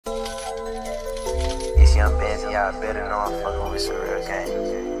These young bands, y'all better know I'm fucking with some real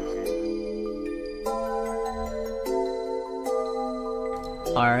game.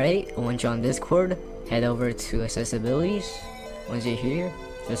 Alright, once you're on Discord, head over to accessibilities. Once you're here,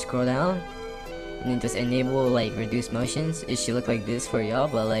 just scroll down and then just enable like reduce motions. It should look like this for y'all,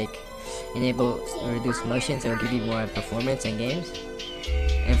 but like enable reduce motions, it will give you more performance in games.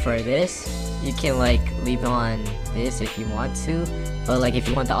 And for this, you can like leave on this if you want to, but like if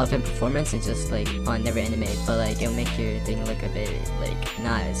you want the ultimate performance, it's just like on never animate, but like it'll make your thing look a bit like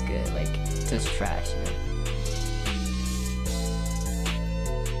not as good, like just trash, you know?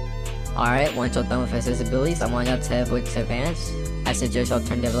 Alright, once you're done with accessibilities, I want y'all to head over to advanced. I suggest y'all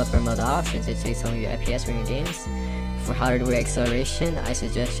turn developer mode off since it takes some of your FPS from your games. For hardware acceleration, I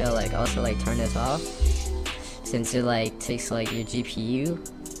suggest y'all like also like turn this off since it like takes like your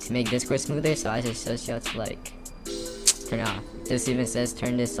GPU to make Discord smoother, so I suggest y'all to like turn it off. This even says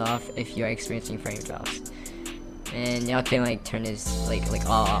turn this off if you're experiencing frame drops. And y'all can like turn this like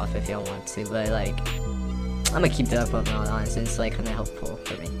all off if y'all want to, but like I'm gonna keep the developer mode on since it's like kinda helpful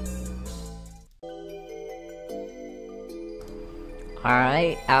for me.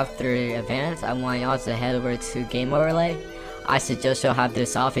 Alright, after advanced, I want y'all to head over to game overlay. I suggest y'all have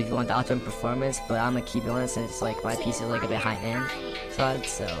this off if you want the ultimate performance, but I'm gonna keep it on since like my PC is like a bit high end side,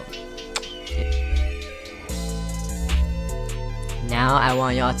 so now I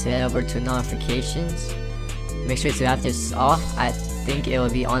want y'all to head over to notifications. Make sure to have this off. I think it will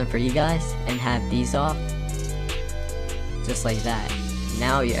be on for you guys, and have these off. Just like that.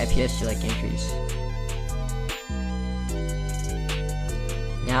 Now your FPS should like increase.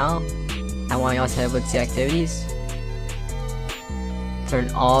 Now, I want y'all to head over to activities.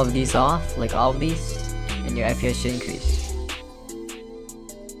 Turn all of these off, like all of these, and your FPS should increase.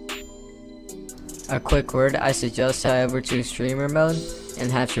 A quick word, I suggest head over to streamer mode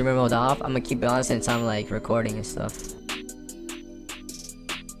and have streamer mode off. I'm gonna keep it on since I'm like recording and stuff.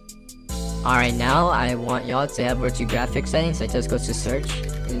 Alright, now I want y'all to head over to graphics settings. So just go to search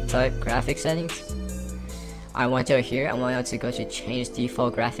and type graphics settings. I want y'all here, I want y'all to go to change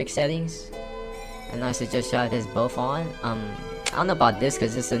default graphic settings, and I suggest y'all have this both on. I don't know about this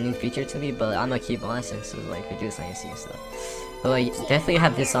because this is a new feature to me, but I'm gonna keep on since it's like reduce latency and stuff. But like definitely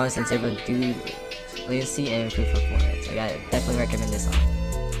have this on since it will do latency and improve performance. Like I definitely recommend this on.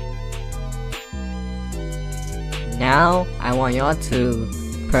 Now I want y'all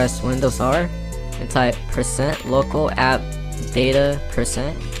to press Windows R and type %local app data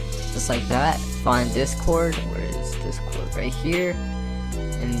 %, just like that. Find Discord. Where is Discord? Right here,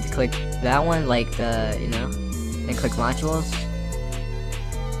 and click that one, like the and click modules,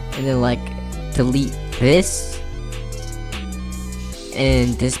 and then like delete this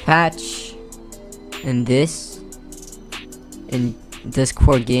and dispatch and this and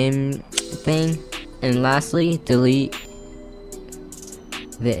Discord game thing, and lastly delete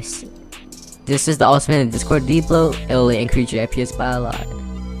this. This is the ultimate Discord Debloat. It'll increase your FPS by a lot.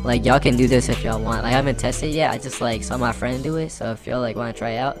 Like y'all can do this if y'all want. I haven't tested it yet, I just like saw my friend do it, so if y'all like want to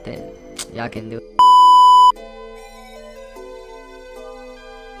try it out, then y'all can do it.